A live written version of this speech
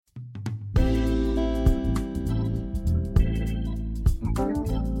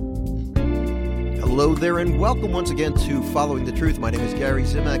Hello there and welcome once again to Following the Truth. My name is Gary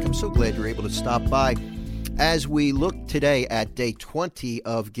Zimak. I'm so glad you're able to stop by as we look today at day 20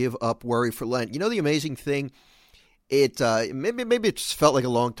 of Give Up Worry for Lent. You know the amazing thing, maybe it's felt like a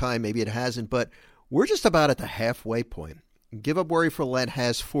long time, maybe it hasn't, but we're just about at the halfway point. Give Up Worry for Lent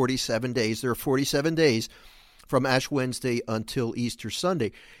has 47 days. There are 47 days from Ash Wednesday until Easter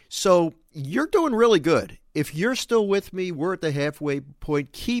Sunday. So you're doing really good. If you're still with me, we're at the halfway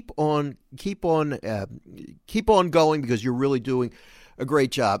point. Keep on going because you're really doing a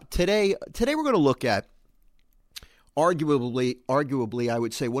great job. Today we're going to look at arguably, I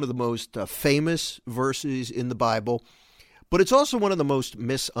would say one of the most famous verses in the Bible, but it's also one of the most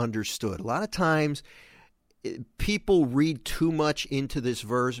misunderstood. A lot of times people read too much into this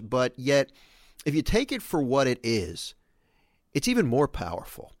verse, but yet if you take it for what it is, it's even more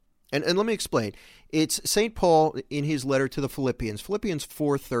powerful. And let me explain. It's St. Paul in his letter to the Philippians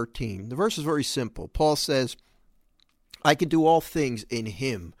 4:13. The verse is very simple. Paul says, I can do all things in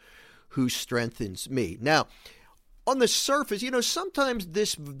him who strengthens me. Now, on the surface, sometimes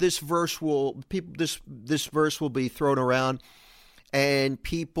this verse will be thrown around and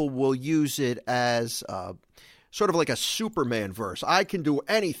people will use it as sort of like a Superman verse. I can do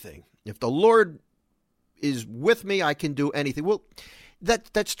anything. If the Lord is with me, I can do anything. Well,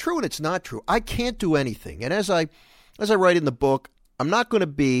 that's true and it's not true. I can't do anything. And as I write in the book, I'm not going to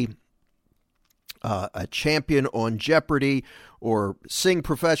be a champion on Jeopardy or sing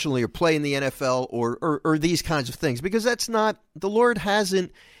professionally or play in the NFL or these kinds of things, because that's not, the Lord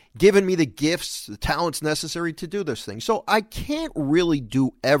hasn't given me the gifts, the talents necessary to do those things. So I can't really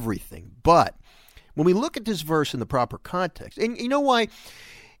do everything. But when we look at this verse in the proper context, and you know why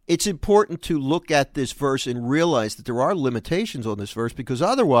it's important to look at this verse and realize that there are limitations on this verse, because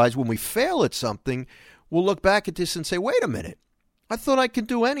otherwise when we fail at something, we'll look back at this and say, wait a minute, I thought I could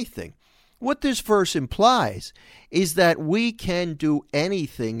do anything. What this verse implies is that we can do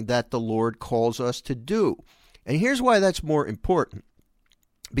anything that the Lord calls us to do. And here's why that's more important.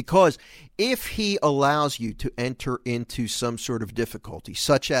 Because if he allows you to enter into some sort of difficulty,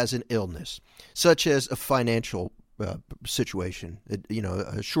 such as an illness, such as a financial situation,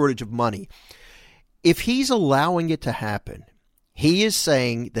 a shortage of money, if he's allowing it to happen, he is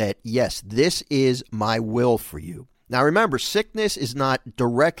saying that, yes, this is my will for you. Now remember, sickness is not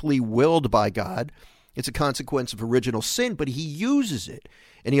directly willed by God. It's a consequence of original sin, but he uses it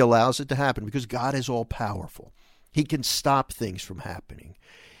and he allows it to happen because God is all powerful. He can stop things from happening.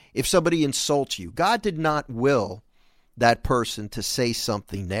 If somebody insults you, God did not will that person to say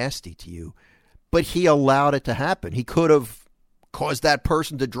something nasty to you, but he allowed it to happen. He could have caused that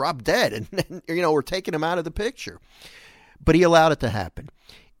person to drop dead and or taken him out of the picture. But he allowed it to happen.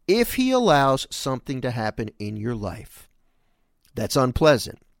 If he allows something to happen in your life that's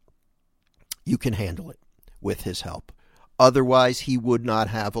unpleasant, you can handle it with his help. Otherwise, he would not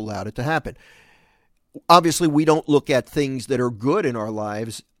have allowed it to happen. Obviously, we don't look at things that are good in our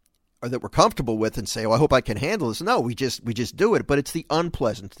lives or that we're comfortable with and say, I hope I can handle this. No, we just do it. But it's the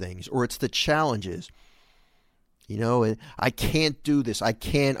unpleasant things or it's the challenges. I can't do this.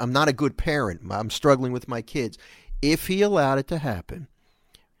 I'm not a good parent. I'm struggling with my kids. If he allowed it to happen,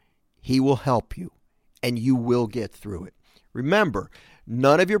 he will help you and you will get through it. Remember,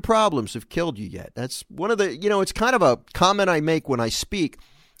 none of your problems have killed you yet. That's one of the, it's kind of a comment I make when I speak,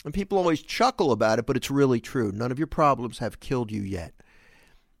 and people always chuckle about it, but it's really true. None of your problems have killed you yet.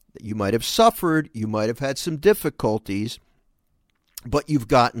 You might have suffered, you might have had some difficulties, but you've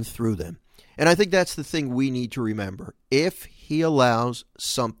gotten through them. And I think that's the thing we need to remember. If he allows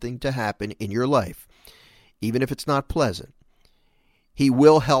something to happen in your life, even if it's not pleasant, he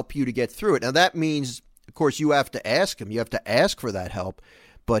will help you to get through it. Now that means, of course, you have to ask him. You have to ask for that help,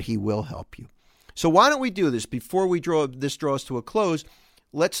 but he will help you. So why don't we do this? Before we draws to a close,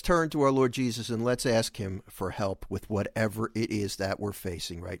 let's turn to our Lord Jesus and let's ask him for help with whatever it is that we're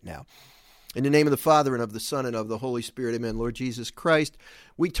facing right now. In the name of the Father, and of the Son, and of the Holy Spirit, amen. Lord Jesus Christ,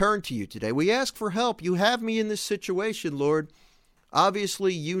 we turn to you today. We ask for help. You have me in this situation, Lord.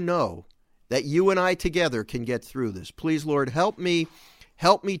 Obviously, you know that you and I together can get through this. Please, Lord, help me.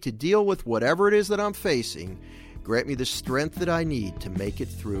 Help me to deal with whatever it is that I'm facing. Grant me the strength that I need to make it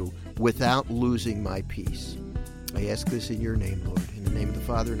through without losing my peace. I ask this in your name, Lord, in the name of the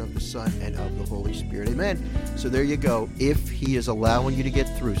Father, and of the Son, and of the Holy Spirit. Amen. So there you go. If he is allowing you to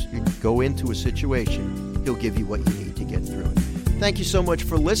get through, go into a situation, he'll give you what you need to get through it. Thank you so much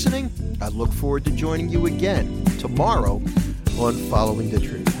for listening. I look forward to joining you again tomorrow on Following the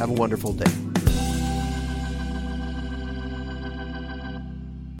Truth. Have a wonderful day.